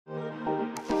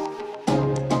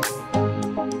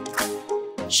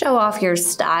Show off your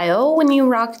style when you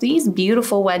rock these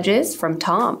beautiful wedges from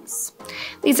TOMS.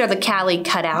 These are the Kallie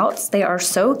Cutouts. They are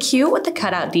so cute with the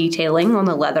cutout detailing on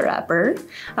the leather upper.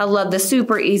 I love the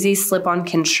super easy slip-on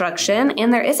construction,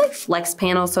 and there is a flex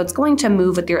panel, so it's going to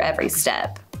move with your every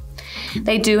step.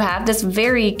 They do have this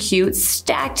very cute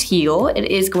stacked heel. It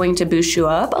is going to boost you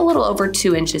up a little over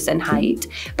 2 inches in height,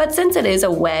 but since it is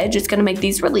a wedge, it's going to make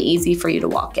these really easy for you to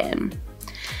walk in.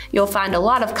 You'll find a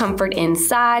lot of comfort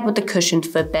inside with the cushioned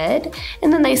footbed,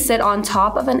 and then they sit on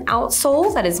top of an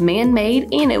outsole that is man-made,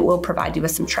 and it will provide you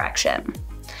with some traction.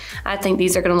 I think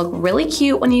these are going to look really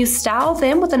cute when you style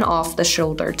them with an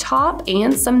off-the-shoulder top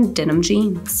and some denim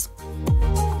jeans.